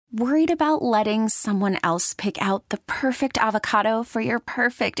Worried about letting someone else pick out the perfect avocado for your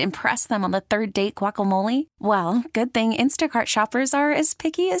perfect impress them on the third date guacamole? Well, good thing Instacart shoppers are as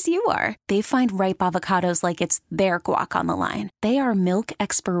picky as you are. They find ripe avocados like it's their guac on the line. They are milk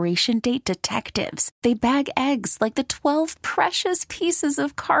expiration date detectives. They bag eggs like the 12 precious pieces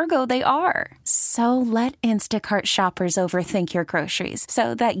of cargo they are. So let Instacart shoppers overthink your groceries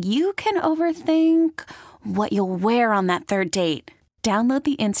so that you can overthink what you'll wear on that third date. Download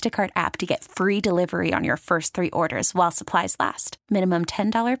the Instacart app to get free delivery on your first 3 orders while supplies last. Minimum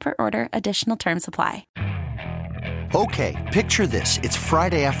 $10 per order. Additional terms apply. Okay, picture this. It's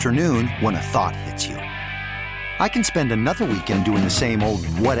Friday afternoon when a thought hits you. I can spend another weekend doing the same old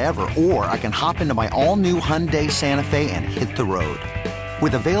whatever, or I can hop into my all-new Hyundai Santa Fe and hit the road.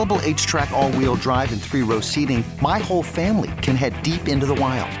 With available H-Track all-wheel drive and 3-row seating, my whole family can head deep into the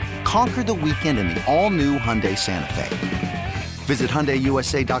wild. Conquer the weekend in the all-new Hyundai Santa Fe. Visit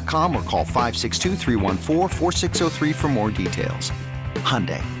HyundaiUSA.com or call 562-314-4603 for more details.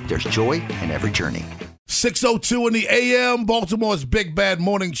 Hyundai, there's joy in every journey. 6:02 in the a.m., Baltimore's Big Bad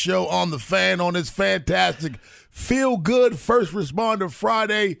Morning Show on the Fan on this fantastic feel-good First Responder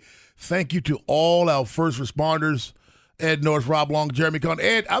Friday. Thank you to all our first responders, Ed Norris, Rob Long, Jeremy Conn.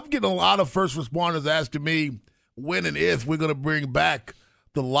 Ed, I'm getting a lot of first responders asking me when and if we're going to bring back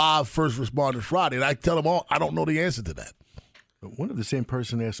the live First Responder Friday, and I tell them all I don't know the answer to that. One of the same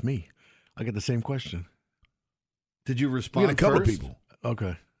person asked me. I get the same question. Did you respond We had a couple first? of people. Okay.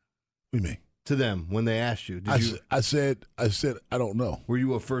 What do you mean? To them when they asked you. I said, I don't know. Were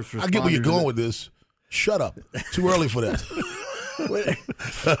you a first responder? I get where you're going with this. Shut up. Too early for that.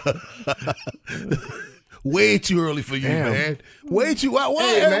 Way too early for you, man. Way too.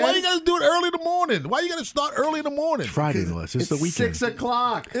 Why you got to do it early in the morning? Why you got to start early in the morning? It's Friday, unless it's the weekend. 6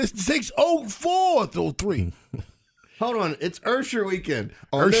 o'clock. It's 6:04 till 3. Hold on. It's Ursher weekend.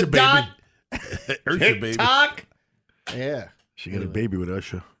 Ursher, baby. Ursher, baby. TikTok. Yeah. She got a baby with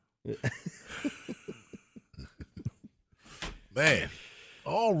Usher. Man,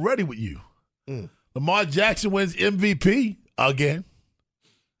 already with you. Lamar Jackson wins MVP again.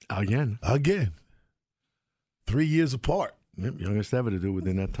 3 years apart. Yep, youngest ever to do it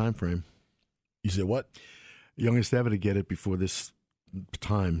within that time frame. You said what? Youngest ever to get it before this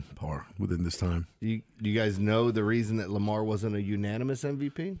time, or within this time. Do you guys know the reason that Lamar wasn't a unanimous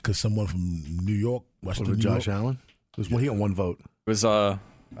MVP? Because someone from New York, Western New Josh York. Allen? He got one vote. It was our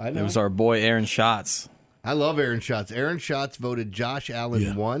boy Aaron Schatz. I love Aaron Schatz. Aaron Schatz voted Josh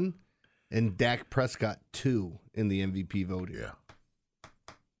Allen 1 and Dak Prescott 2 in the MVP voting. Yeah.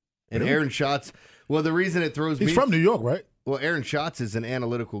 And Aaron Schatz, well, the reason it throws me... He's from New York, right? Well, Aaron Schatz is an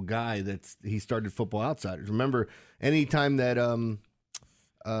analytical guy. He started Football Outsiders. Remember, anytime that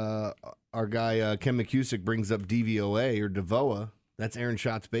our guy Ken McCusick brings up DVOA or DVOA, that's Aaron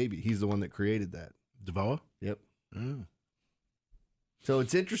Schatz' baby. He's the one that created that. DVOA? Yep. So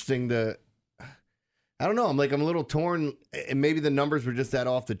it's interesting I don't know. I'm a little torn, and maybe the numbers were just that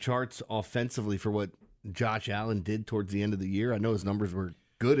off the charts offensively for what Josh Allen did towards the end of the year. I know his numbers were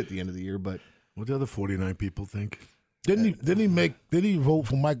good at the end of the year, but what do the other 49 people think? Didn't he vote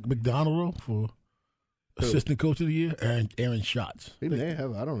for Mike McDonald for assistant coach of the year? Aaron Schatz. He may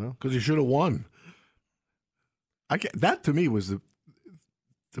have. I don't know. Because he should have won. That to me was the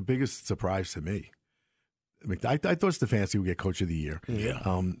biggest surprise to me. I thought Stefanski would get coach of the year. Yeah.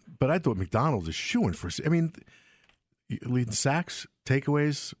 But I thought McDonald is shooing for. I mean, leading sacks,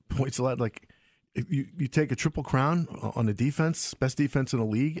 takeaways, points a lot. Like you take a triple crown on the defense, best defense in the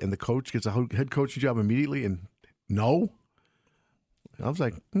league, and the coach gets a head coaching job immediately. And no, I was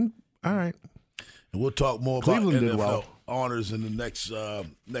like, all right. And we'll talk more Cleveland about did NFL well. honors in the next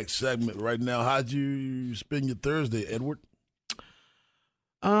segment. Right now, how'd you spend your Thursday, Edward?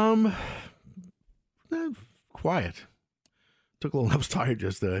 Quiet. I was tired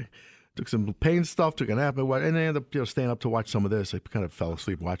yesterday. Took some pain stuff, took a nap, and I ended up staying up to watch some of this. I kind of fell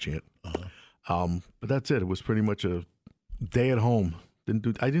asleep watching it. But that's it. It was pretty much a day at home. I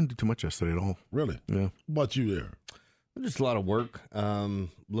didn't do too much yesterday at all. Really? Yeah. What about you there? Just a lot of work.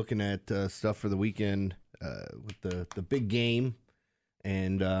 Looking at stuff for the weekend with the big game,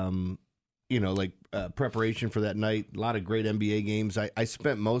 and preparation for that night. A lot of great NBA games. I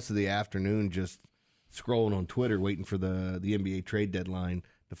spent most of the afternoon just scrolling on Twitter, waiting for the NBA trade deadline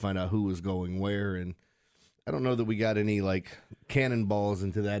to find out who was going where. And I don't know that we got any cannonballs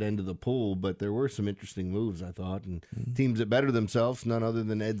into that end of the pool, but there were some interesting moves, I thought, and teams that better themselves. None other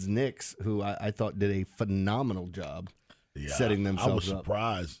than Ed's Knicks, who I thought did a phenomenal job setting themselves up. I was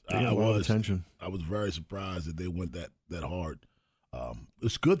surprised. I was very surprised that they went that hard.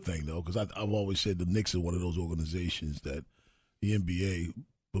 It's a good thing though, because I've always said the Knicks are one of those organizations that the NBA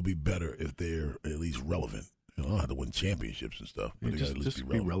will be better if they're at least relevant. You know, I don't have to win championships and stuff, but they got to at least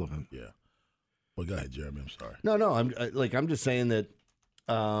be relevant. Yeah. Well, go ahead, Jeremy. I'm sorry. No. I'm just saying that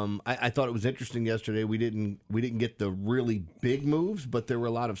I thought it was interesting yesterday. We didn't get the really big moves, but there were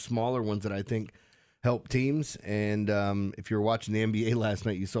a lot of smaller ones that I think help teams. And if you were watching the NBA last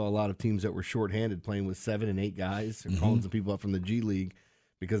night, you saw a lot of teams that were shorthanded playing with 7 and 8 guys. They're calling some people up from the G League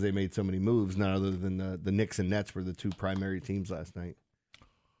because they made so many moves. None other than the Knicks and Nets were the two primary teams last night.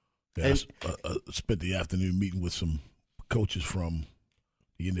 Yeah, I spent the afternoon meeting with some coaches from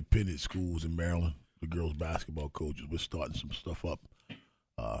the independent schools in Maryland, the girls basketball coaches. We're starting some stuff up,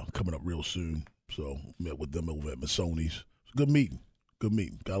 coming up real soon. So met with them over at Masoni's. It's a good meeting.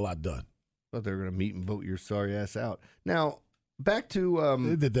 Got a lot done. Thought they were going to meet and vote your sorry ass out. Now, back to...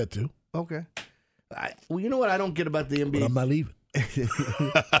 they did that too. Okay. Well, you know what I don't get about the NBA? But I'm not leaving. He's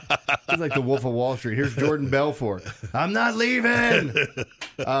like the Wolf of Wall Street. Here's Jordan Belfort. I'm not leaving.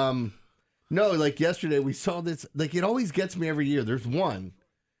 No, like yesterday we saw this. Like it always gets me every year. There's one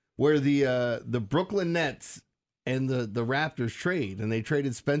where the Brooklyn Nets and the Raptors trade, and they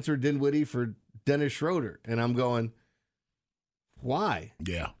traded Spencer Dinwiddie for Dennis Schroeder, and I'm going, why?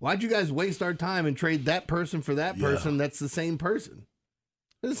 Yeah. Why'd you guys waste our time and trade that person for that person? That's the same person.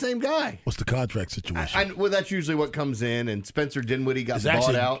 They're the same guy. What's the contract situation? Well, that's usually what comes in, and Spencer Dinwiddie got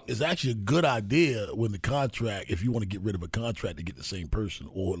bought out. It's actually a good idea when the contract, if you want to get rid of a contract to get the same person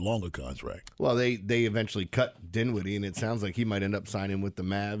or a longer contract. Well, they eventually cut Dinwiddie, and it sounds like he might end up signing with the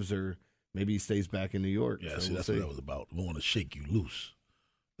Mavs, or maybe he stays back in New York. Yeah, so that's what that was about. We want to shake you loose.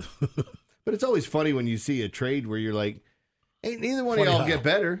 But it's always funny when you see a trade where you're like, ain't neither one of y'all get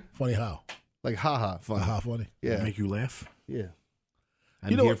better. Funny how? Like, ha-ha funny. Ha-ha funny? Yeah. Make you laugh? Yeah.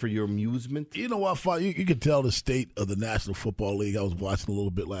 I'm here for your amusement. You know what? You can tell the state of the National Football League. I was watching a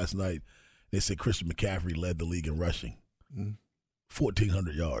little bit last night. They said Christian McCaffrey led the league in rushing.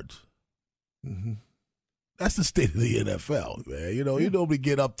 1,400 yards. Mm-hmm. That's the state of the NFL, man. You know, you normally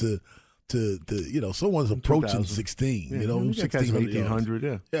get up to someone's approaching 16. Yeah, you know, 1,600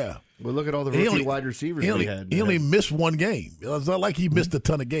 yards. Yeah. Well, look at all the rookie wide receivers we had. He only missed one game. It's not like he missed a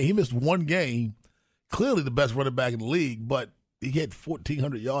ton of games. He missed one game. Clearly the best running back in the league, but he had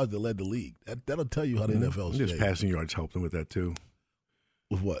 1,400 yards that led the league. That'll tell you how the NFL is. His passing yards helped him with that too.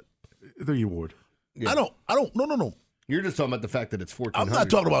 With what? The award. Yeah. I don't. No. You're just talking about the fact that it's 1,400. I'm not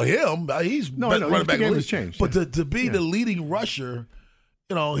talking about him. He's best running back in the league. Changed, but to be the leading rusher,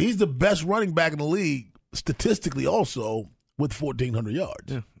 he's the best running back in the league statistically, also with 1,400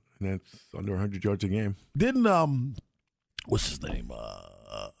 yards. Yeah, and that's under 100 yards a game. Didn't what's his name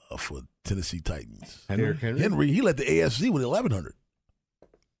for Tennessee Titans? Henry. He led the AFC with 1,100.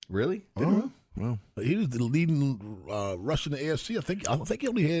 Really? Well, he was the leading rusher in the AFC. I think he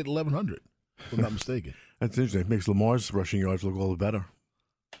only had 1,100. If I'm not mistaken. That's interesting. It makes Lamar's rushing yards look all the better.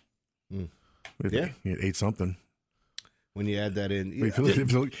 Yeah, he had 8-something. When you add that in,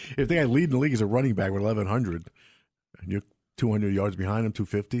 if they had leading the league as a running back with 1,100, and you're 200 yards behind him,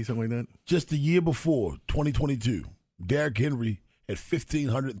 250, something like that. Just the year before, 2022, Derrick Henry had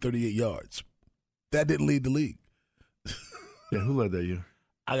 1,538 yards. That didn't lead the league. Yeah, who led that year?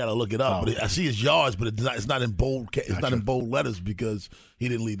 I gotta look it up. But I see his yards, but it's not in bold. It's not in bold letters because he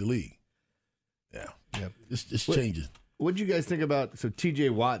didn't lead the league. Yeah, it's changing. What did you guys think about? So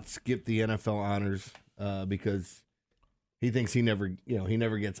T.J. Watt skipped the NFL honors because he thinks he never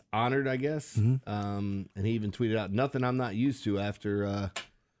gets honored, I guess. And he even tweeted out, "Nothing I'm not used to." After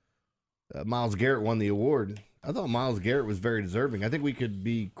Myles Garrett won the award, I thought Myles Garrett was very deserving. I think we could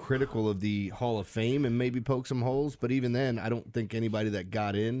be critical of the Hall of Fame and maybe poke some holes, but even then, I don't think anybody that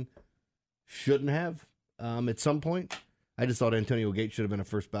got in shouldn't have. At some point, I just thought Antonio Gates should have been a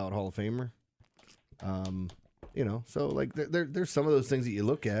first ballot Hall of Famer. So like there's some of those things that you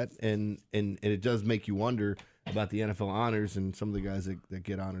look at, and it does make you wonder about the NFL honors and some of the guys that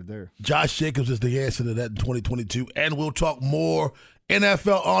get honored there. Josh Jacobs is the answer to that in 2022, and we'll talk more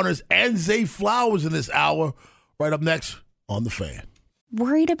NFL honors and Zay Flowers in this hour. Right up next on The Fan.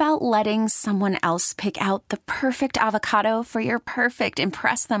 Worried about letting someone else pick out the perfect avocado for your perfect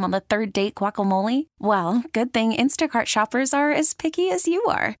impress them on the third date guacamole? Well, good thing Instacart shoppers are as picky as you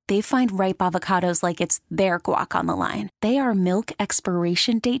are. They find ripe avocados like it's their guac on the line. They are milk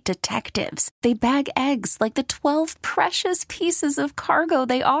expiration date detectives. They bag eggs like the 12 precious pieces of cargo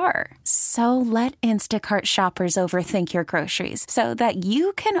they are. So let Instacart shoppers overthink your groceries so that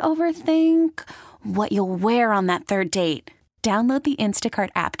you can overthink what you'll wear on that third date. Download the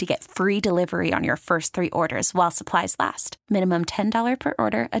Instacart app to get free delivery on your first 3 orders while supplies last. Minimum $10 per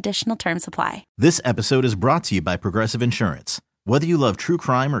order. Additional terms apply. This episode is brought to you by Progressive Insurance. Whether you love true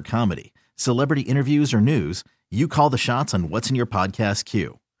crime or comedy, celebrity interviews or news, you call the shots on what's in your podcast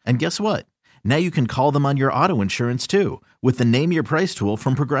queue. And guess what? Now you can call them on your auto insurance too with the Name Your Price tool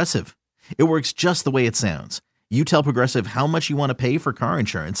from Progressive. It works just the way it sounds. You tell Progressive how much you want to pay for car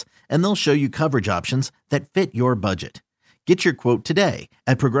insurance, and they'll show you coverage options that fit your budget. Get your quote today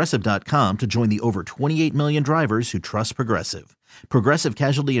at Progressive.com to join the over 28 million drivers who trust Progressive. Progressive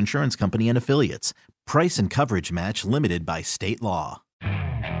Casualty Insurance Company and Affiliates. Price and coverage match limited by state law.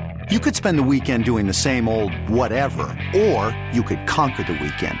 You could spend the weekend doing the same old whatever, or you could conquer the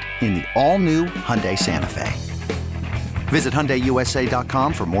weekend in the all-new Hyundai Santa Fe. Visit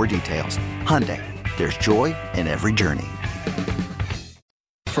HyundaiUSA.com for more details. Hyundai, there's joy in every journey.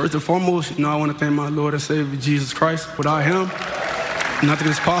 First and foremost, I want to thank my Lord and Savior, Jesus Christ. Without him, nothing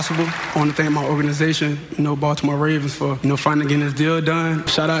is possible. I want to thank my organization, Baltimore Ravens, for, finally getting this deal done.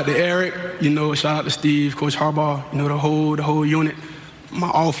 Shout out to Eric, shout out to Steve, Coach Harbaugh, the whole unit.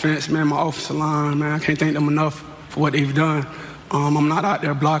 My offense, man, my offensive line, man, I can't thank them enough for what they've done. I'm not out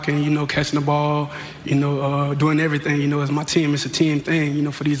there blocking, catching the ball, doing everything, as my team. It's a team thing,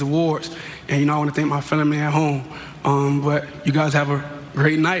 for these awards. And, I want to thank my family at home. But you guys have a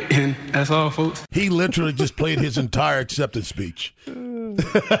great night, and that's all, folks. He literally just played his entire acceptance speech. But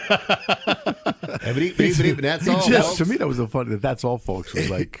that's all, folks. To me, that was the fun. That's all, folks. Was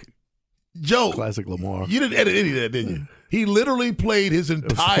like Joe, classic Lamar. You didn't edit any of that, did you? He literally played his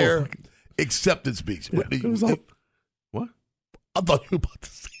entire acceptance speech. Yeah, what? I thought you were about to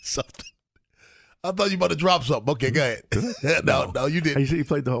say something. I thought you were about to drop something. Okay, go ahead. No, you didn't. He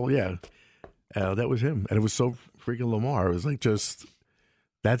played the whole, that was him. And it was so freaking Lamar. It was like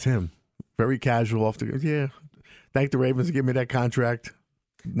that's him. Very casual off the, thank the Ravens to give me that contract.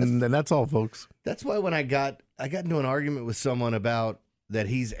 And that's all, folks. That's why when I got into an argument with someone about that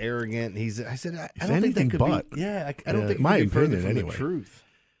he's arrogant, I said, I don't think that could be. I don't think my it could be further opinion, from anyway. The truth.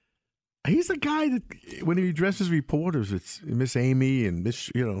 He's the guy that when he addresses reporters, it's Miss Amy and Miss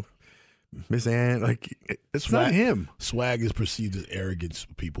Ann. Like it's not him. Swag is perceived as arrogance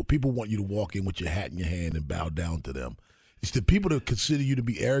for people. People want you to walk in with your hat in your hand and bow down to them. It's the people that consider you to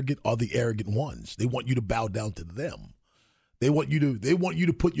be arrogant are the arrogant ones. They want you to bow down to them. They want you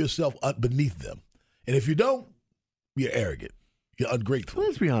to put yourself beneath them. And if you don't, you're arrogant. You're ungrateful. Well,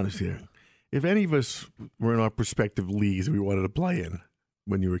 let's be honest here. If any of us were in our respective leagues we wanted to play in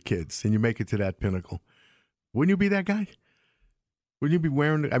when you were kids and you make it to that pinnacle, wouldn't you be that guy? Wouldn't you be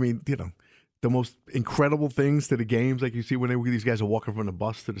wearing, the most incredible things to the games like you see when these guys are walking from the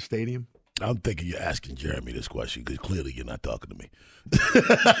bus to the stadium? I'm thinking you're asking Jeremy this question because clearly you're not talking to me.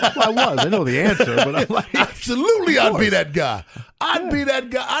 Well, I was. I know the answer, but I'm like, absolutely, I'd be that guy. I'd be that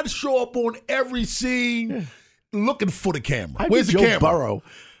guy. I'd show up on every scene looking for the camera. Where's the camera? Burrow.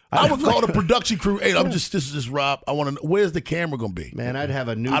 I would call the production crew. Hey, this is Rob. I want to know where's the camera going to be. Man, I'd have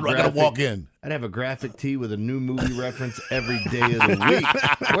a new. I gotta walk in. I'd have a graphic tee with a new movie reference every day of the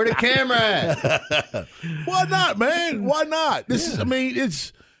week. Where the camera at? Why not, man? Why not?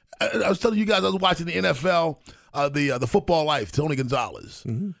 It's. I was telling you guys I was watching the NFL, the Football Life, Tony Gonzalez,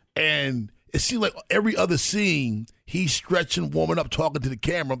 and it seemed like every other scene he's stretching, warming up, talking to the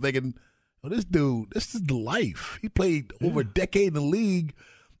camera. I'm thinking, this dude, this is the life. He played over a decade in the league.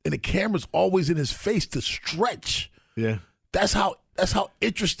 And the camera's always in his face to stretch. Yeah. That's how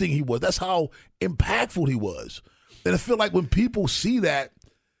interesting he was. That's how impactful he was. And I feel like when people see that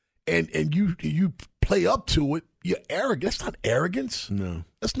and you play up to it, you're arrogant. That's not arrogance. No.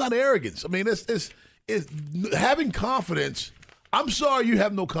 That's not arrogance. I mean, it's having confidence. I'm sorry you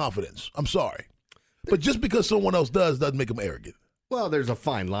have no confidence. I'm sorry. But just because someone else doesn't make them arrogant. Well, there's a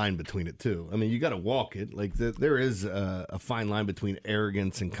fine line between it, too. I mean, you got to walk it. Like, there is a fine line between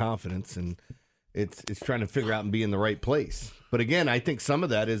arrogance and confidence, and it's trying to figure out and be in the right place. But again, I think some of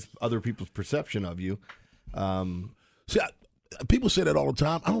that is other people's perception of you. People say that all the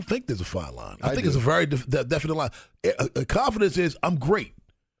time. I don't think there's a fine line. I think it's a very definite line. Confidence is, I'm great.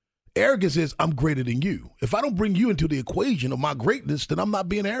 Arrogance is, I'm greater than you. If I don't bring you into the equation of my greatness, then I'm not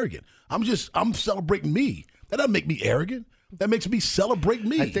being arrogant. I'm celebrating me. That doesn't make me arrogant. That makes me celebrate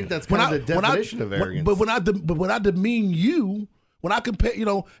me. I think that's kind of the definition of arrogance. But when I demean you, when I compare,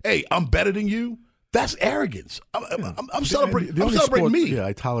 hey, I'm better than you, that's arrogance. I'm celebrating. I'm celebrating me. Yeah,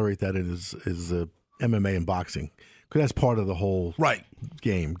 I tolerate that. It is MMA and boxing because that's part of the whole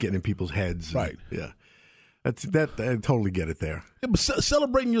game, getting in people's heads. Right. Yeah. That I totally get it there. Yeah, but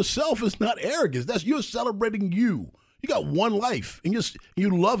celebrating yourself is not arrogance. You're celebrating you. You got one life, and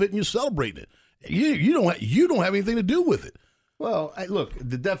you love it, and you're celebrating it. You don't have anything to do with it. Well, look,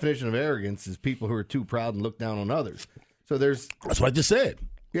 the definition of arrogance is people who are too proud and look down on others. So that's what I just said.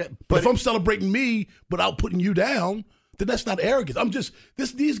 Yeah, but if I'm celebrating me without putting you down, then that's not arrogance.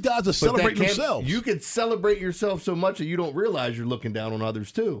 These guys are celebrating themselves. You can celebrate yourself so much that you don't realize you're looking down on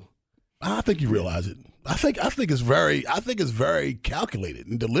others too. I think you realize it. I think it's very calculated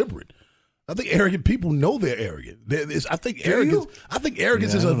and deliberate. I think arrogant people know they're arrogant. I think arrogance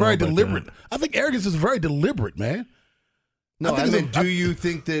is very deliberate. I think arrogance is very deliberate, man. No, do you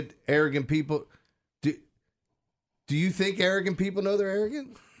think that arrogant people do you think arrogant people know they're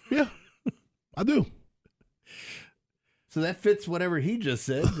arrogant? Yeah, I do. So that fits whatever he just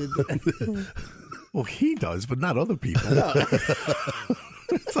said. Well, he does, but not other people.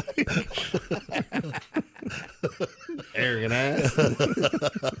 Arrogant ass.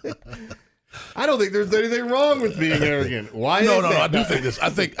 I don't think there's anything wrong with being arrogant. Why? No. I do think this. I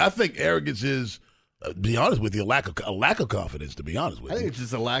think arrogance is, to be honest with you, a lack of confidence. To be honest with you, I think it's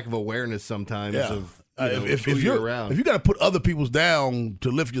just a lack of awareness sometimes. Yeah. Of if you're around. If you got to put other people's down to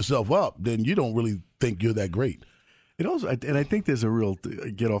lift yourself up, then you don't really think you're that great. It also, and I think there's a real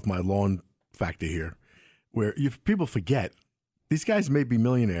get off my lawn factor here, where people forget these guys may be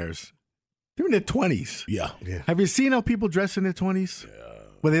millionaires. They're in their 20s. Yeah. Have you seen how people dress in their 20s? Yeah.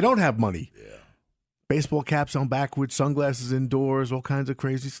 Where they don't have money. Yeah. Baseball caps on backwards, sunglasses indoors, all kinds of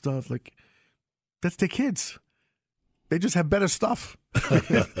crazy stuff. Like, that's their kids. They just have better stuff.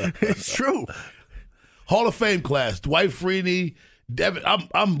 It's true. Hall of Fame class: Dwight Freeney, Devin.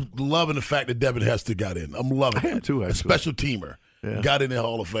 I'm loving the fact that Devin Hester got in. I'm loving it. I am too, actually. A special teamer got in the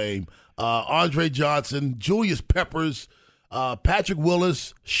Hall of Fame. Andre Johnson, Julius Peppers, Patrick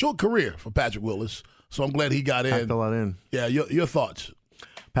Willis. Short career for Patrick Willis, so I'm glad he got in. Packed a lot in. Yeah, your thoughts?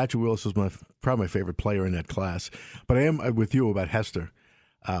 Patrick Willis was probably my favorite player in that class, but I am with you about Hester.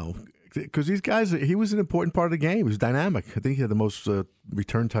 Because these guys, he was an important part of the game. He was dynamic. I think he had the most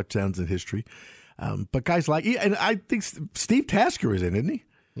return touchdowns in history. But guys and I think Steve Tasker is in, isn't he?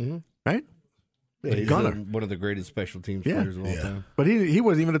 Mm-hmm. Right? Yeah, he's gunner. One of the greatest special teams players of all time. But he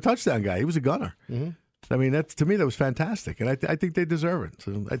wasn't even a touchdown guy. He was a gunner. Mm-hmm. I mean, to me, that was fantastic. And I think they deserve it.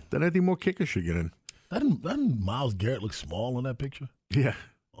 So I think more kickers should get in. Doesn't Myles Garrett look small in that picture? Yeah.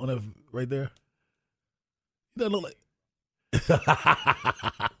 On that right there? He doesn't look like...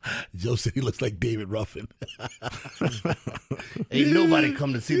 Joe said he looks like David Ruffin. Ain't nobody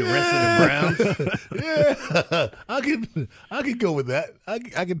come to see the rest of the Browns. Yeah, I can go with that.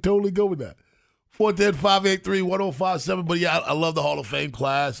 I can totally go with that. 410-583-1057. But yeah, I love the Hall of Fame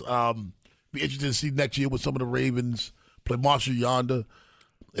class. Be interested to see next year with some of the Ravens play Marshall Yonder.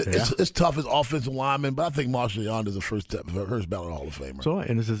 It's tough as offensive lineman, but I think Marshall Yonder is the first ballot Hall of Famer. So,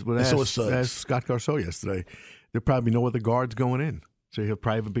 and this is what I asked Scott Garceau yesterday. There'll probably no other guards going in, so he'll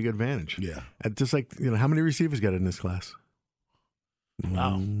probably have a big advantage. Yeah, and just like how many receivers got in this class?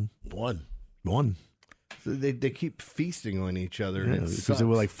 Wow, one. So they keep feasting on each other. Yeah, because there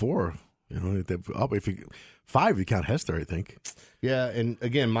were like four. Five. You count Hester, I think. Yeah, and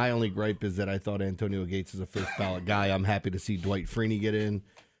again, my only gripe is that I thought Antonio Gates is a first ballot guy. I'm happy to see Dwight Freeney get in.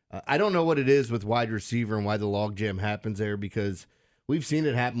 I don't know what it is with wide receiver and why the logjam happens there, because we've seen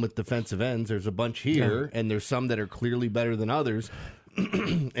it happen with defensive ends. There's a bunch here, and there's some that are clearly better than others,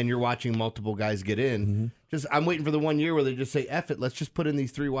 and you're watching multiple guys get in. Mm-hmm. I'm waiting for the 1 year where they just say, F it, let's just put in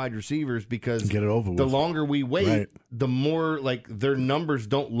these three wide receivers, because get it over the with. Longer we wait, the more like their numbers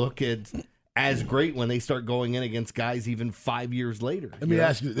don't look as great when they start going in against guys even 5 years later. Let me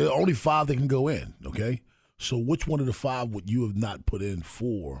ask you, there are only five that can go in, okay? So which one of the five would you have not put in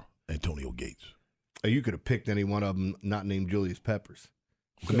for Antonio Gates? You could have picked any one of them not named Julius Peppers.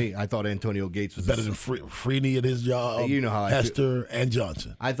 To me, I thought Antonio Gates was better than Freeney at his job. You know how Hester and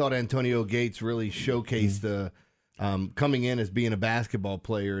Johnson. I thought Antonio Gates really showcased the coming in as being a basketball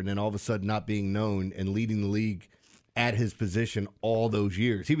player and then all of a sudden not being known and leading the league at his position all those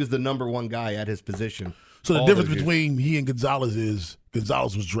years. He was the number one guy at his position. So the difference between he and Gonzalez is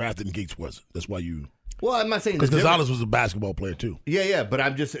Gonzalez was drafted and Gates wasn't. That's why you. Well, I'm not saying because Gonzalez was a basketball player too. Yeah, but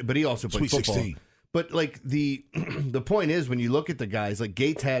he also played Sweet football. 16. But like the point is, when you look at the guys, like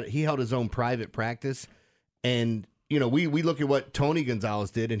Gates held his own private practice, and we look at what Tony Gonzalez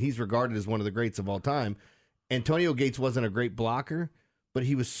did, and he's regarded as one of the greats of all time. Antonio Gates wasn't a great blocker, but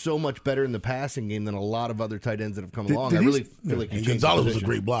he was so much better in the passing game than a lot of other tight ends that have come along. I really feel like Gonzalez was a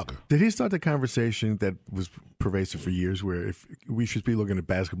great blocker. Did he start the conversation that was pervasive for years, where if we should be looking at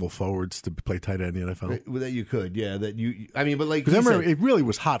basketball forwards to play tight end in the NFL? That you could, yeah. But like, because I remember it really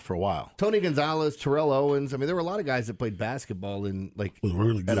was hot for a while. Tony Gonzalez, Terrell Owens. I mean, there were a lot of guys that played basketball and was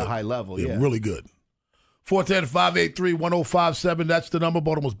really good. At a high level. Yeah, really good. 410-583-1057. That's the number.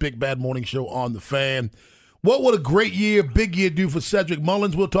 Baltimore's Big Bad Morning Show on the Fan. What would a great year, big year do for Cedric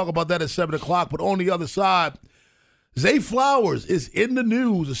Mullins? We'll talk about that at 7 o'clock. But on the other side, Zay Flowers is in the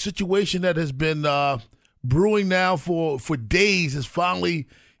news, a situation that has been brewing now for days has finally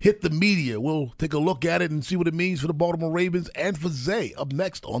hit the media. We'll take a look at it and see what it means for the Baltimore Ravens and for Zay up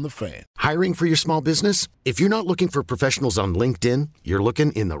next on The Fan. Hiring for your small business? If you're not looking for professionals on LinkedIn, you're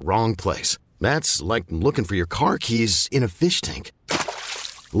looking in the wrong place. That's like looking for your car keys in a fish tank.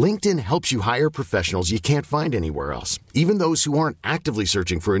 LinkedIn helps you hire professionals you can't find anywhere else, even those who aren't actively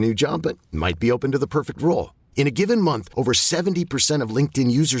searching for a new job but might be open to the perfect role. In a given month, over 70% of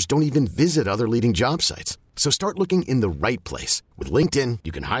LinkedIn users don't even visit other leading job sites. So start looking in the right place. With LinkedIn,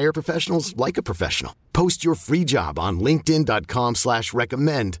 you can hire professionals like a professional. Post your free job on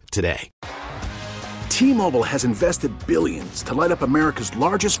linkedin.com/recommend today. T-Mobile has invested billions to light up America's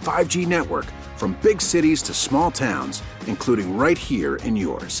largest 5G network, from big cities to small towns, including right here in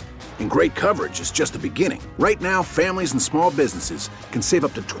yours. And great coverage is just the beginning. Right now, families and small businesses can save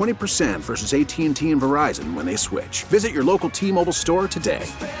up to 20% versus AT&T and Verizon when they switch. Visit your local T-Mobile store today.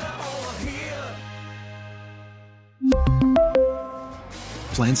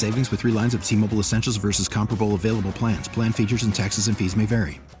 Plan savings with 3 lines of T-Mobile Essentials versus comparable available plans. Plan features and taxes and fees may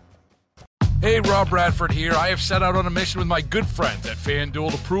vary. Hey, Rob Bradford here. I have set out on a mission with my good friends at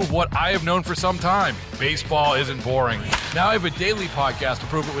FanDuel to prove what I have known for some time. Baseball isn't boring. Now I have a daily podcast to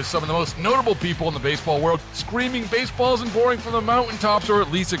prove it with some of the most notable people in the baseball world, screaming baseball isn't boring from the mountaintops, or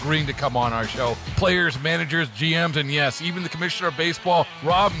at least agreeing to come on our show. Players, managers, GMs, and yes, even the commissioner of baseball,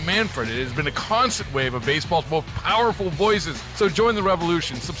 Rob Manfred. It has been a constant wave of baseball's most powerful voices. So join the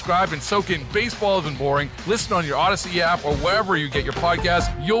revolution. Subscribe and soak in Baseball Isn't Boring. Listen on your Odyssey app or wherever you get your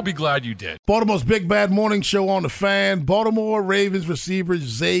podcasts. You'll be glad you did. Baltimore's Big Bad Morning Show on The Fan. Baltimore Ravens receiver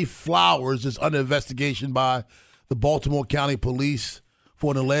Zay Flowers is under investigation by the Baltimore County Police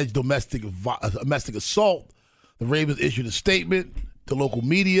for an alleged domestic assault. The Ravens issued a statement to local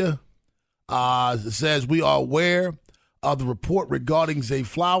media. It says, "We are aware of the report regarding Zay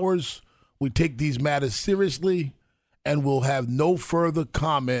Flowers. We take these matters seriously and will have no further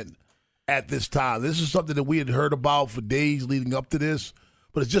comment at this time." This is something that we had heard about for days leading up to this,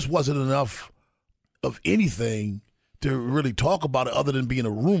 but it just wasn't enough of anything to really talk about it other than being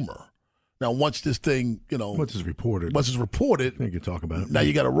a rumor. Now, once this thing, once it's reported, you can talk about it. Now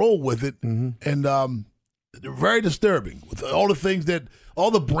you got to roll with it, and very disturbing with all the things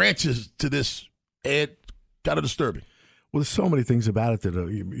all the branches to this, Ed, kind of disturbing. Well, there's so many things about it that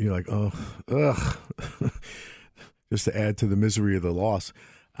you're like, oh, ugh, just to add to the misery of the loss.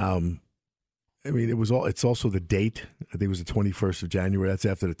 I mean, it's also the date. I think it was the 21st of January. That's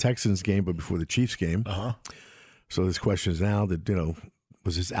after the Texans game, but before the Chiefs game. Uh-huh. So there's questions now that,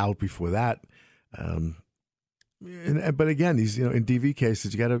 was this out before that? But again, these, in DV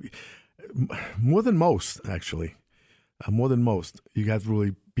cases, you got to, more than most, actually, you got to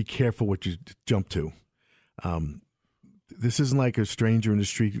really be careful what you jump to. This isn't like a stranger in the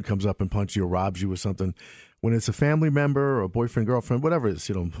street who comes up and punches you or robs you or something. When it's a family member or a boyfriend, girlfriend, whatever it is,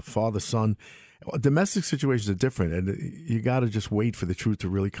 father, son, domestic situations are different, and you got to just wait for the truth to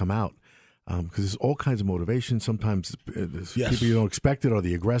really come out, because there's all kinds of motivation. Sometimes there's people you don't expect it, or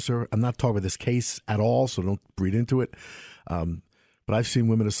the aggressor. I'm not talking about this case at all, so don't read into it. But I've seen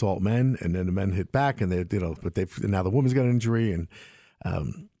women assault men, and then the men hit back, and now the woman's got an injury, and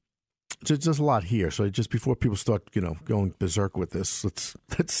just a lot here. So just before people start, going berserk with this, let's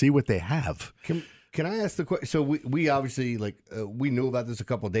see what they have. Can I ask the question? So we obviously, we knew about this a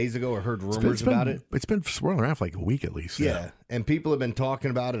couple of days ago or heard rumors about it. It's been swirling around for like a week at least. Yeah. And people have been talking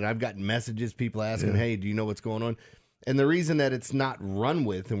about it. I've gotten messages, people asking, hey, do you know what's going on? And the reason that it's not run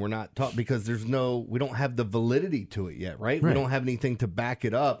with and we're not taught, because we don't have the validity to it yet, right? We don't have anything to back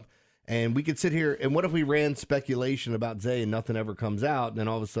it up. And we could sit here, and what if we ran speculation about Zay and nothing ever comes out, and then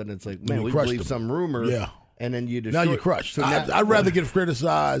all of a sudden it's like, man, we believe some rumor. Yeah. And then you destroy. Now you're crushed. So I'd rather get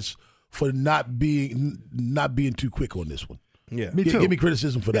criticized for not being too quick on this one. Yeah, me too. Give me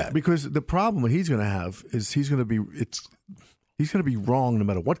criticism for that, because the problem that he's going to have is he's going to be wrong no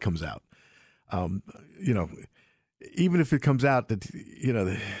matter what comes out. Even if it comes out that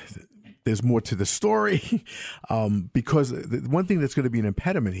there's more to the story, because the one thing that's going to be an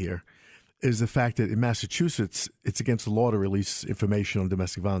impediment here is the fact that in Massachusetts, it's against the law to release information on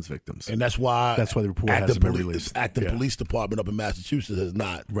domestic violence victims. And that's why the report hasn't been released. The police department up in Massachusetts has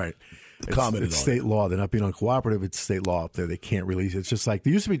not commented it's state law. They're not being uncooperative. It's state law up there. They can't release it. It's just like,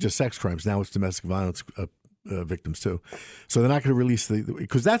 there used to be just sex crimes. Now it's domestic violence victims too. So they're not going to release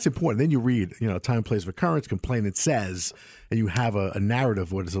because that's important. Then you read, time, place of occurrence, complainant says, and you have a narrative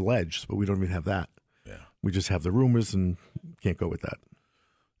of what is alleged, but we don't even have that. Yeah. We just have the rumors and can't go with that.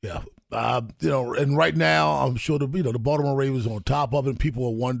 Yeah. And right now, I'm sure the Baltimore Ravens are on top of it, and people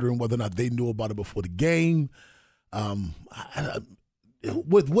are wondering whether or not they knew about it before the game.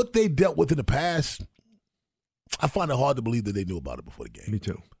 With what they dealt with in the past, I find it hard to believe that they knew about it before the game. Me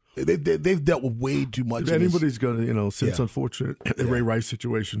too. They've dealt with way too much. If anybody's going to, since unfortunate, the Ray Rice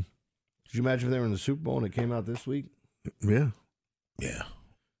situation. Could you imagine if they were in the Super Bowl and it came out this week? Yeah. Yeah.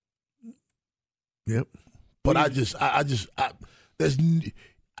 Yep. But I'm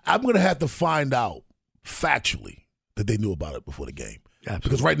going to have to find out factually that they knew about it before the game. Absolutely.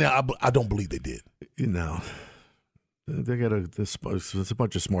 Because right now, I don't believe they did. They got there's a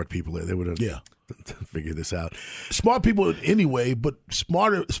bunch of smart people there. They would have figured this out. Smart people anyway, but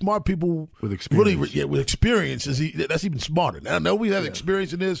smart people with experience. Really, with experience that's even smarter. Now I know we have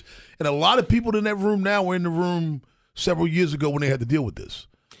experience in this, and a lot of people in that room now were in the room several years ago when they had to deal with this.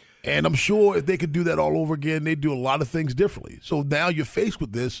 And I'm sure if they could do that all over again, they'd do a lot of things differently. So now you're faced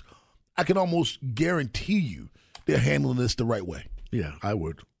with this, I can almost guarantee you they're handling this the right way. Yeah, I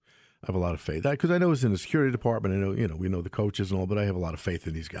would. I have a lot of faith because I know it's in the security department. I know, we know the coaches and all, but I have a lot of faith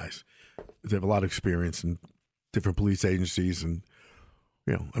in these guys. They have a lot of experience in different police agencies, and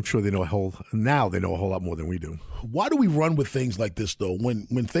I'm sure they know a whole lot more than we do. Why do we run with things like this though? When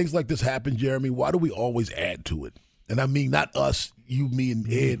things like this happen, Jeremy, why do we always add to it? And I mean not us, you, me,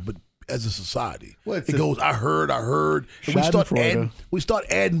 and Ed, but as a society. Well, it goes, I heard, and we start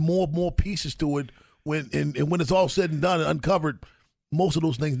adding more pieces to it when it's all said and done and uncovered. Most of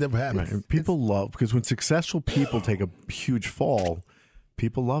those things never happen. Right. And people love, because when successful people take a huge fall,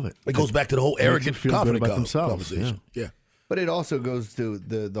 people love it. It goes back to the whole arrogant, confident about themselves. conversation. Yeah. But it also goes to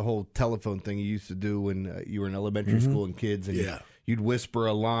the whole telephone thing you used to do when you were in elementary school and kids, and you'd whisper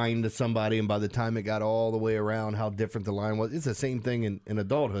a line to somebody, and by the time it got all the way around how different the line was, it's the same thing in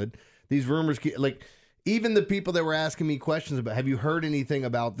adulthood. These rumors, like even the people that were asking me questions about, have you heard anything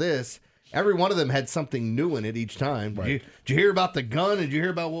about this? Every one of them had something new in it each time. Right. Did you hear about the gun? Did you hear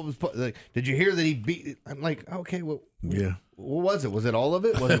about what was? Did you hear that he beat? I'm like, okay, well, yeah. What was it? Was it all of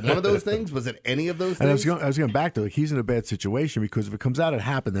it? Was it one of those things? Was it any of those things? And I was going back to he's in a bad situation because if it comes out it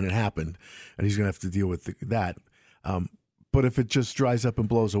happened, then it happened, and he's going to have to deal with that. But if it just dries up and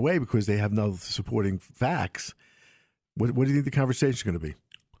blows away because they have no supporting facts, what do you think the conversation is going to be?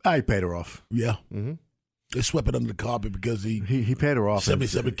 He paid her off. Yeah. Mm-hmm. They swept it under the carpet because he paid her off.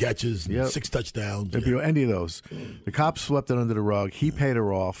 77 catches, 6 touchdowns. It'd be any of those. The cops swept it under the rug. He paid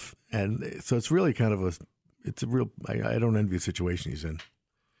her off, and so it's really kind of it's a real. I don't envy the situation he's in.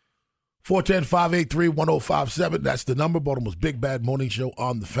 410-583-1057. That's the number. Baltimore's Big Bad Morning Show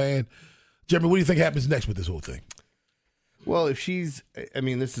on the Fan. Jeremy, what do you think happens next with this whole thing? Well, if she's,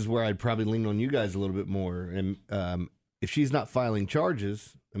 this is where I'd probably lean on you guys a little bit more, and if she's not filing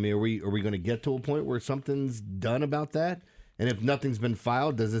charges. Are we going to get to a point where something's done about that? And if nothing's been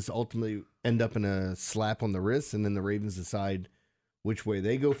filed, does this ultimately end up in a slap on the wrist, and then the Ravens decide which way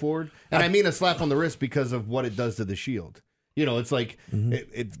they go forward? And I mean a slap on the wrist because of what it does to the Shield. It's like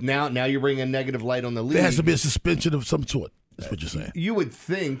it's now you're bringing a negative light on the league. There has to be a suspension of some sort. That's what you're saying. You would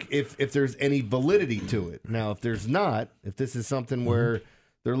think if there's any validity to it. Now, if there's not, if this is something where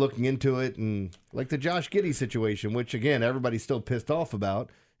they're looking into it, and like the Josh Giddey situation, which again everybody's still pissed off about,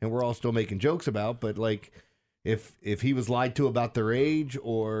 and we're all still making jokes about, but like if he was lied to about their age,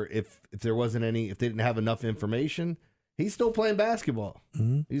 or if there wasn't any, if they didn't have enough information, he's still playing basketball.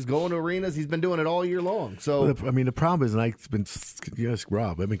 Mm-hmm. He's going to arenas. He's been doing it all year long. So the problem is, and I've been, yes,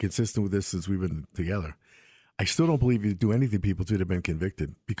 Rob, I've been consistent with this since we've been together. I still don't believe you do anything people do that have been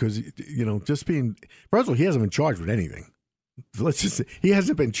convicted because just being, first of all, he hasn't been charged with anything. Let's just say he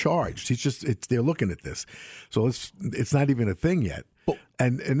hasn't been charged. He's just they're looking at this, so it's not even a thing yet.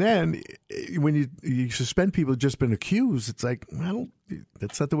 And then when you suspend people who've just been accused, it's like, well,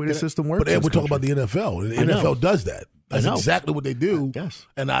 that's not the way the system works. But we're talking about the NFL. The NFL does that. That's exactly what they do. Yes,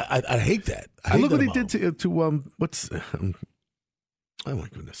 and I hate that. I look what he did to what's oh my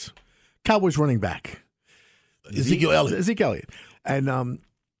goodness, Cowboys running back Ezekiel Elliott, and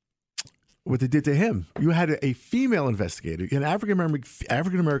what they did to him. You had a female investigator, an African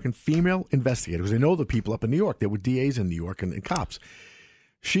American female investigator, because they know the people up in New York. There were DAs in New York and cops.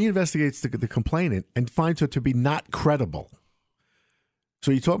 She investigates the complainant and finds her to be not credible.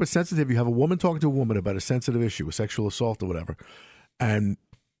 So you talk about sensitive. You have a woman talking to a woman about a sensitive issue, a sexual assault or whatever, and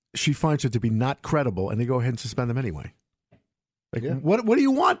she finds her to be not credible, and they go ahead and suspend them anyway. Like, what do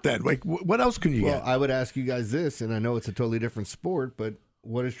you want then? Like, what else can you get? Well, I would ask you guys this, and I know it's a totally different sport, but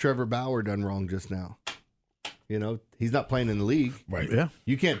what has Trevor Bauer done wrong just now? He's not playing in the league. Right. Yeah.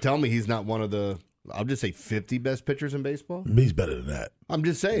 You can't tell me he's not one of the, I'll just say 50 best pitchers in baseball. He's better than that. I'm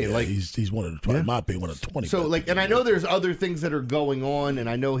just saying. Yeah, he's one of the, in my opinion, one of the 20. So, and I know there's other things that are going on, and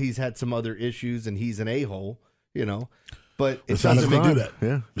I know he's had some other issues, and he's an a-hole, But it doesn't do that.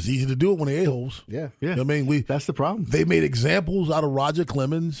 Yeah. It's easy to do it when they're a-holes. Yeah. Yeah. That's the problem. They made examples out of Roger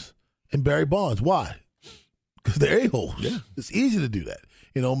Clemens and Barry Bonds. Why? because they're a-holes. Yeah. It's easy to do that.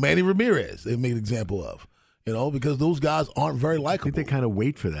 Manny Ramirez, they made an example of, because those guys aren't very likable. I think they kind of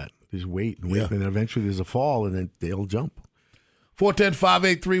wait for that. Just wait and wait, and then eventually there's a fall, and then they'll jump.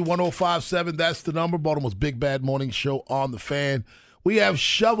 410-583-1057. That's the number. Baltimore's Big Bad Morning Show on the Fan. We have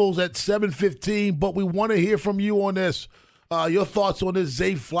Shovels at 7:15, but we want to hear from you on this. Your thoughts on this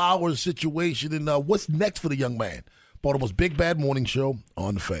Zay Flowers situation and what's next for the young man. Baltimore's Big Bad Morning Show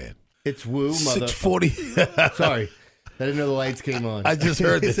on the Fan. It's Woo, 6:40. Sorry. I didn't know the lights came on. I just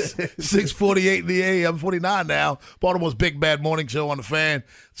heard this. 6:48 in the AM, 49 now. Baltimore's Big Bad Morning Show on the Fan.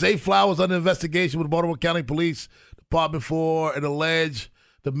 Zay Flowers under investigation with the Baltimore County Police Department for an alleged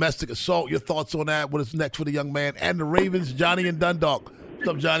domestic assault. Your thoughts on that? What is next for the young man and the Ravens, Johnny and Dundalk? What's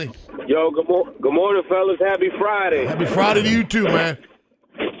up, Johnny? Yo, good morning, fellas. Happy Friday. Happy Friday to you too, man.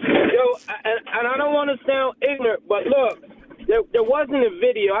 Yo, and I don't want to sound ignorant, but look, there wasn't a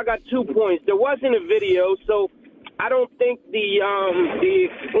video. I got 2 points. There wasn't a video, so I don't think the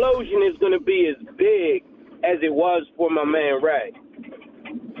explosion is going to be as big as it was for my man Ray.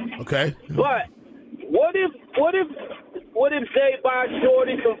 Okay. But what if Zay buys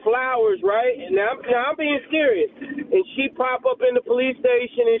Shorty some flowers, right? And now I'm being serious. And she pop up in the police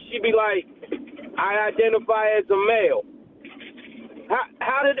station and she be like, I identify as a male.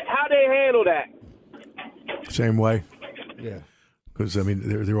 How they handle that? Same way. Yeah. Because,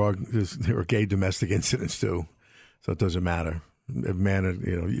 there are gay domestic incidents, too. So it doesn't matter.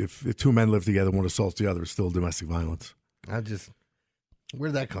 If two men live together, one assaults the other, it's still domestic violence.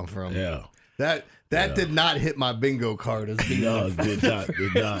 Where'd that come from? Yeah. That did not hit my bingo card as being did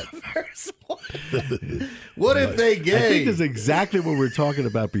not. First one. What if they gay? I think that's exactly what we were talking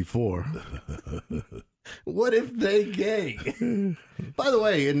about before. What if they gay? By the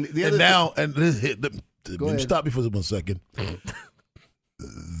way, and the other let me stop you for 1 second.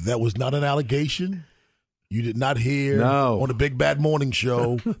 That was not an allegation. You did not hear on the Big Bad Morning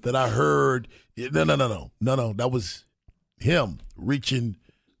Show that I heard. No. That was him reaching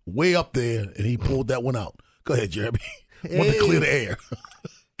way up there, and he pulled that one out. Go ahead, Jeremy. Want to clear the air.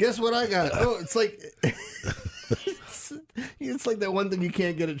 Guess what I got? Oh, it's like it's like that one thing you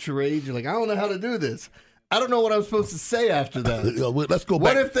can't get at charades. You're like, I don't know how to do this. I don't know what I'm supposed to say after that. Let's go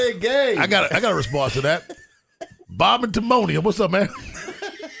back. What if they're gay? I got a response to that. Bob and Timonium. What's up, man?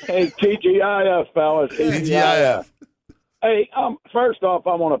 Hey, TGIF, fellas. TGIF. Hey, first off,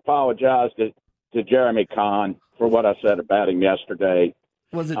 I want to apologize to Jeremy Kahn for what I said about him yesterday.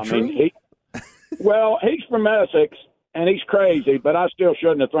 Was it true? He's from Essex, and he's crazy, but I still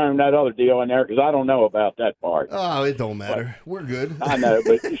shouldn't have thrown that other deal in there because I don't know about that part. Oh, it don't matter. We're good. I know,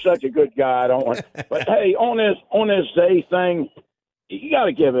 but you're such a good guy. I don't want. But hey, on this Zay thing, you got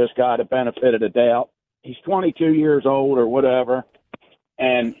to give this guy the benefit of the doubt. He's 22 years old or whatever,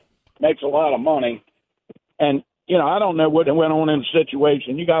 and makes a lot of money. And I don't know what went on in the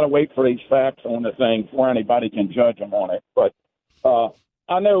situation. You got to wait for these facts on the thing before anybody can judge him on it. But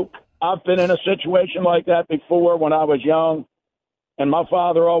I know I've been in a situation like that before when I was young, and my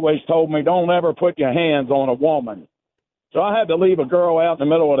father always told me, don't ever put your hands on a woman. So I had to leave a girl out in the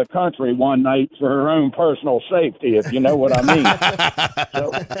middle of the country one night for her own personal safety, if you know what I mean.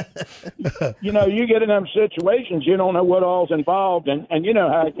 So, you get in them situations, you don't know what all's involved, and you know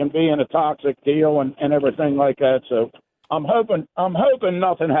how it can be in a toxic deal and everything like that. So I'm hoping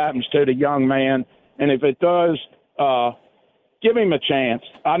nothing happens to the young man, and if it does, give him a chance.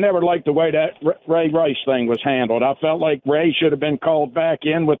 I never liked the way that Ray Rice thing was handled. I felt like Ray should have been called back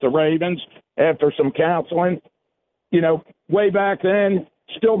in with the Ravens after some counseling. Way back then,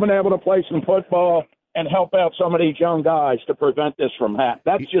 still been able to play some football and help out some of these young guys to prevent this from happening.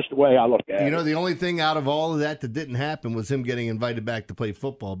 That's just the way I look at it. The only thing out of all of that didn't happen was him getting invited back to play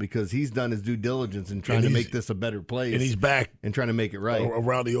football because he's done his due diligence in trying to make this a better place. And he's back. And trying to make it right.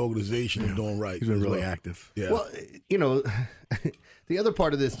 Around the organization and doing right. He's been really active. Yeah. Well, the other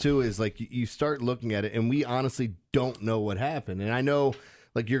part of this, too, is like you start looking at it, and we honestly don't know what happened. And I know,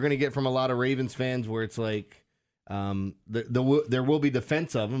 like, you're going to get from a lot of Ravens fans where it's like, there will be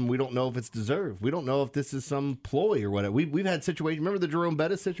defense of him. We don't know if it's deserved. We don't know if this is some ploy or whatever. We've had situations. Remember the Jerome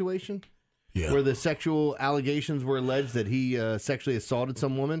Bettis situation? Yeah. Where the sexual allegations were alleged that he sexually assaulted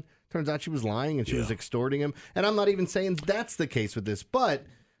some woman. Turns out she was lying and she was extorting him. And I'm not even saying that's the case with this, but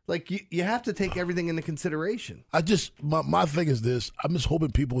like you have to take everything into consideration. My thing is this. I'm just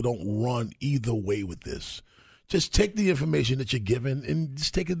hoping people don't run either way with this. Just take the information that you're given and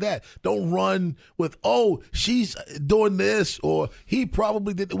just take it that. Don't run with, she's doing this or he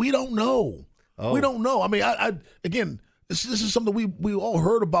probably did. We don't know. We don't know. I mean, again, this is something we all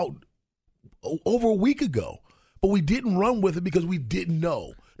heard about over a week ago, but we didn't run with it because we didn't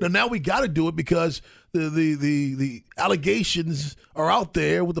know. Now we got to do it because the allegations are out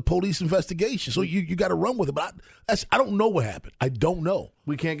there with the police investigation. So you got to run with it. But I don't know what happened. I don't know.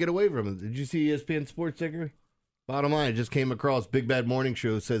 We can't get away from it. Did you see ESPN Sports ticker? Bottom line, I just came across Big Bad Morning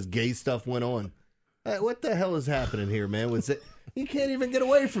Show says gay stuff went on. What the hell is happening here, man? You can't even get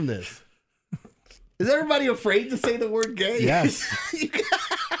away from this. Is everybody afraid to say the word gay? Yes.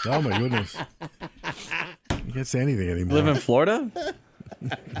 Oh, my goodness. You can't say anything anymore. Live in Florida?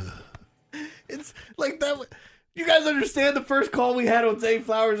 It's like that. You guys understand the first call we had on Zay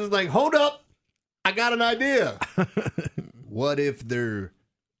Flowers was like, hold up. I got an idea. What if they're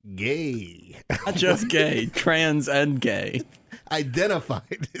gay? Not just gay, trans and gay.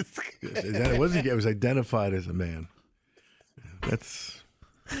 Identified. It wasn't gay. It was identified as a man. That's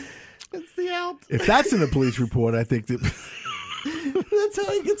the out. If that's in the police report, I think that that's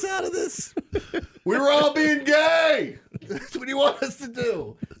how he gets out of this. We were all being gay. That's what you want us to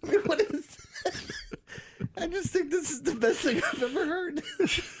do. I mean, what is? I just think this is the best thing I've ever heard.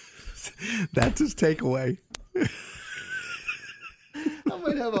 That's his takeaway. I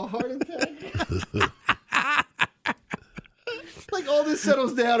might have a heart attack. Like all this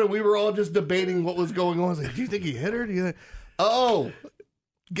settles down, and we were all just debating what was going on. I was like, do you think he hit her? Do you think? Oh,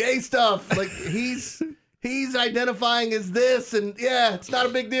 gay stuff. Like he's identifying as this, and yeah, it's not a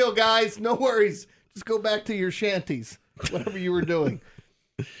big deal, guys. No worries. Just go back to your shanties, whatever you were doing.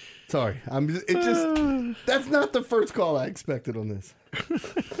 Sorry, that's not the first call I expected on this.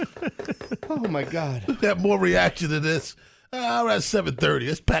 Oh my God. Have more reaction to this. We're at 7:30.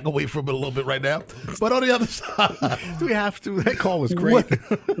 Let's back away from it a little bit right now. But on the other side, do we have to? That call was great.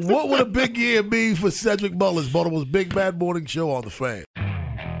 What would a big year be for Cedric Mullins, Baltimore's Big Bad Morning Show on the Fan?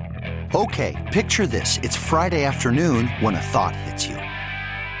 Okay, picture this. It's Friday afternoon when a thought hits you.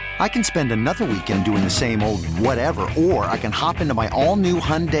 I can spend another weekend doing the same old whatever, or I can hop into my all-new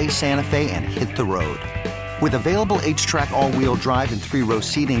Hyundai Santa Fe and hit the road. With available H-Track all-wheel drive and 3-row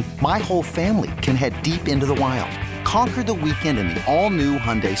seating, my whole family can head deep into the wild. Conquer the weekend in the all-new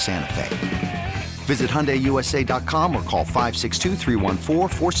Hyundai Santa Fe. Visit HyundaiUSA.com or call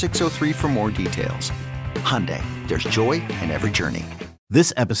 562-314-4603 for more details. Hyundai, there's joy in every journey.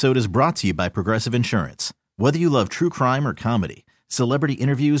 This episode is brought to you by Progressive Insurance. Whether you love true crime or comedy, celebrity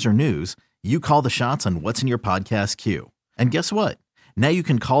interviews or news, you call the shots on what's in your podcast queue. And guess what? Now you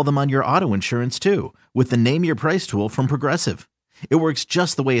can call them on your auto insurance too with the Name Your Price tool from Progressive. It works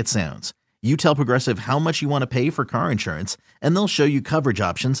just the way it sounds. You tell Progressive how much you want to pay for car insurance, and they'll show you coverage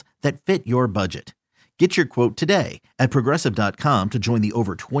options that fit your budget. Get your quote today at Progressive.com to join the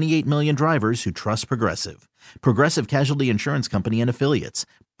over 28 million drivers who trust Progressive. Progressive Casualty Insurance Company and Affiliates.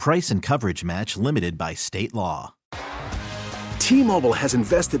 Price and coverage match limited by state law. T-Mobile has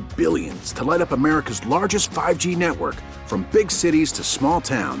invested billions to light up America's largest 5G network, from big cities to small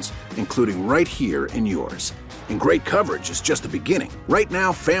towns, including right here in yours. And great coverage is just the beginning. Right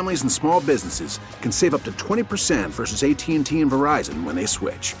now, families and small businesses can save up to 20% versus AT&T and Verizon when they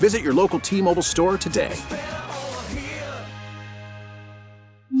switch. Visit your local T-Mobile store today.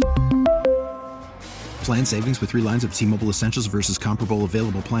 Plan savings with 3 lines of T-Mobile Essentials versus comparable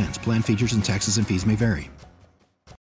available plans. Plan features and taxes and fees may vary.